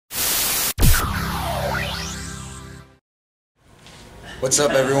What's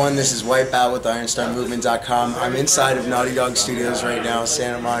up, everyone? This is Wipeout with IronstarMovement.com. I'm inside of NaughtyDog Studios right now,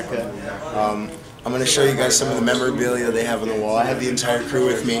 Santa Monica. I'm going to show you guys some of the memorabilia they have on the wall. I have the entire crew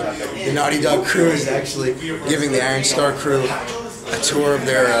with me. The NaughtyDog crew is actually giving the Ironstar crew a tour of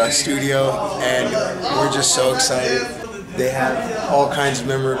their studio, and we're just so excited. They have all kinds of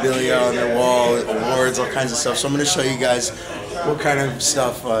memorabilia on their wall, awards, all kinds of stuff. So I'm going to show you guys what kind of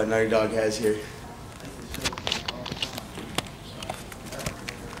stuff NaughtyDog has here.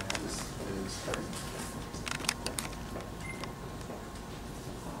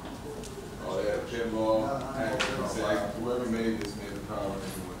 Like whoever made this made the power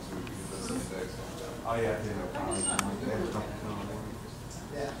if you want to, because that's the next one. Oh yeah,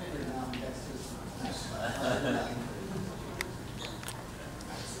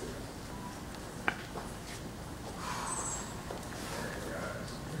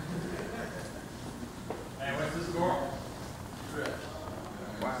 Hey, what's this score?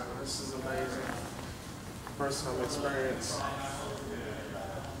 Wow, this is amazing. Personal experience.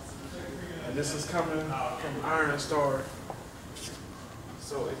 And this is coming from Ironstar.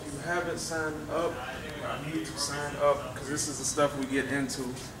 So if you haven't signed up, you need to sign up, because this is the stuff we get into.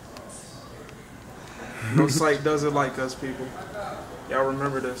 No site does it like us, people. Y'all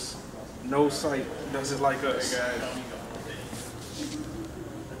remember this. No site does it like us. Hey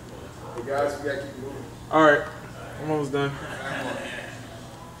guys, we gotta keep moving. Alright, I'm almost done.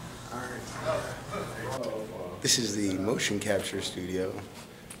 This is the motion capture studio.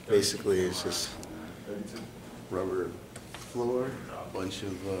 Basically, it's just rubber floor, a bunch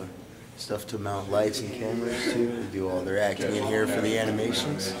of stuff to mount lights and cameras to. They do all their acting in here for the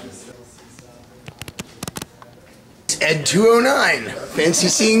animations. Ed 209. Fancy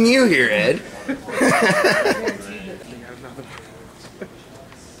seeing you here, Ed.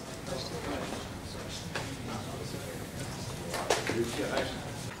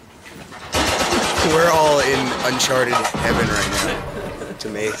 We're all in Uncharted heaven right now. It's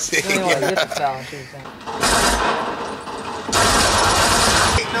amazing.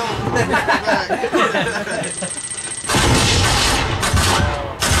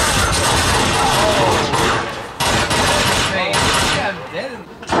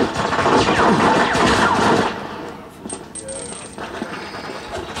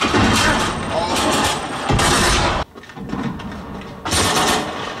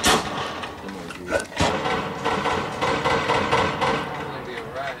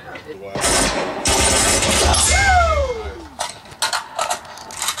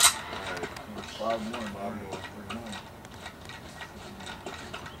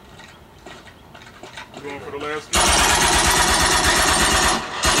 Going for the last one.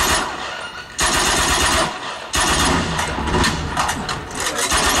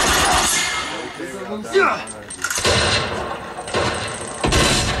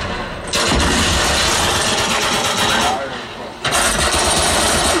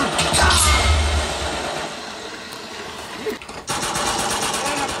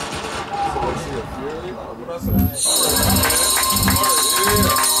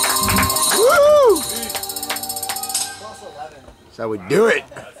 That's how we do it.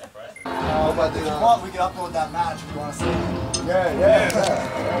 We can upload that match if you want to see it.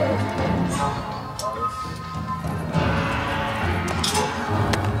 Yeah.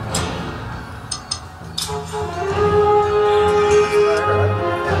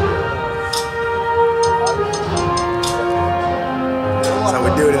 That's how we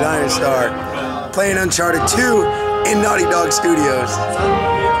do it at Ironstar. Playing Uncharted 2 in NaughtyDog Studios.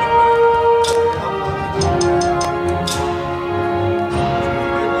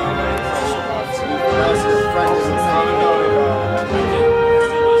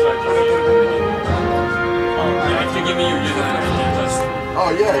 Oh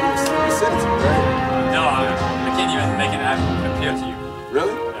yeah, you sent it to me, right? No, I can't even make it appear to you.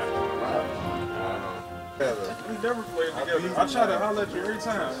 Really? We never played together. I try to holler at you every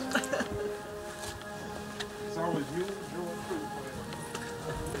time. It's always you, Drew, and Crew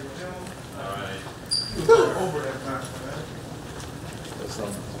playing. Over that time, man.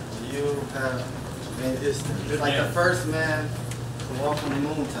 You have been like the first man to walk on the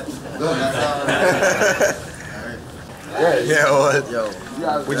moon type stuff. That's all. Yeah,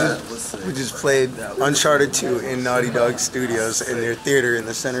 we just played Uncharted 2 in NaughtyDog Studios in their theater in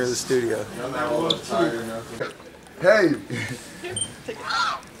the center of the studio. Hey!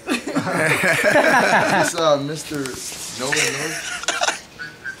 This Mr. Nolan North?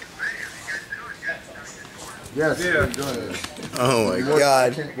 Yes, Yeah. we're doing it. Oh my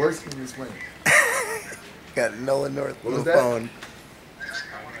God. Words can you explain? Got Nolan North on the was that? phone.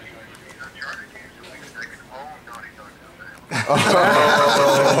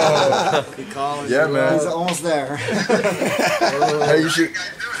 Yeah, man. He's almost there. Hey, you should.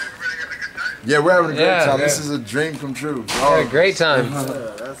 Yeah, we're having a great time. This is a dream come true. Yeah, great time.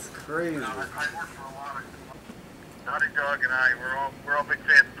 That's crazy. NaughtyDog and I, we're all big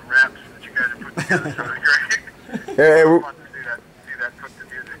fans of the raps that you guys have put together, so it's great. Hey, It's fun to see that put to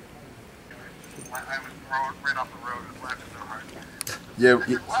music. I was right off the road and laughing so hard. yeah,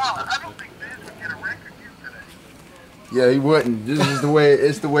 Wow, I don't think Biz would get a record deal today. yeah, he wouldn't. This is the way.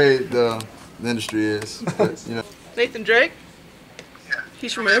 It's the way the industry is. But, you know. Nathan Drake? Yeah.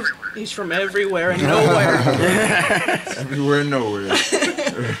 He's from everywhere and nowhere. Everywhere and nowhere.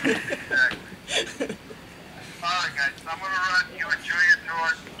 Exactly. All right, guys, I'm gonna run. You enjoy your tour.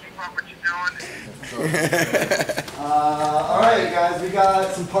 Keep up what you're doing. All right, guys, we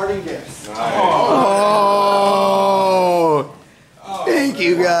got some parting gifts. Oh, thank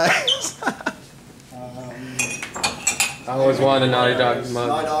you guys. I always wanted a NaughtyDog mug.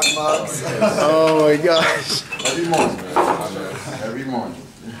 NaughtyDog mugs. Oh my gosh. Every morning, man. Every morning.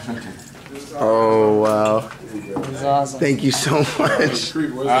 Oh wow. That's awesome. Thank you so much.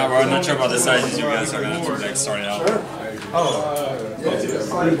 We're not sure about the sizes you guys are going to like starting out.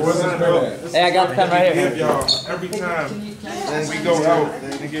 Hey, I got the pen right here. Give y'all every time when we go out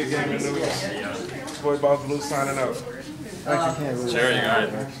and get gaming news. Boy Boss Blue signing out. Sure, you got it.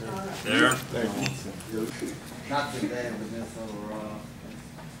 There. Not today, but just overall.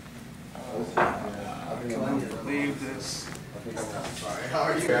 Leave this. How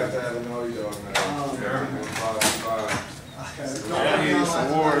are you? You have to have a NaughtyDog, man. These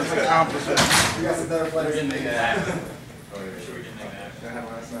awards, accomplishments. We got some better players than me.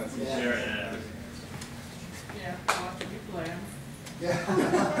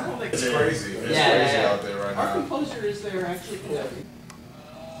 It's crazy. It's Yeah, crazy yeah. out there right Our now. composer is there actually.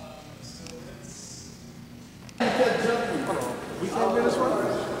 We can't get this one?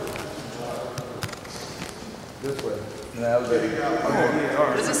 This way.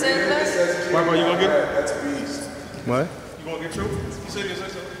 What does it say in that? White boy, you gonna get it? That's beast. What? You gonna get Truth? You said you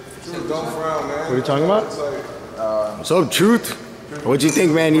said so. Dude, don't frown, man. What are you talking about? It's like, So, Truth, what'd you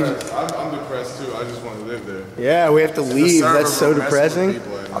think, man? I'm depressed too. I just want to live there. Yeah, we have to leave. That's so depressing.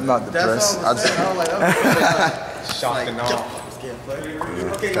 I'm not depressed. I just, Shock and awe.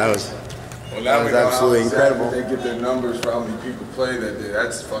 That was Well, That was absolutely incredible. They get their numbers for how many people play that day.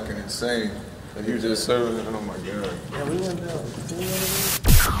 That's fucking insane. And you just serving it. Oh my god. Yeah, we went down.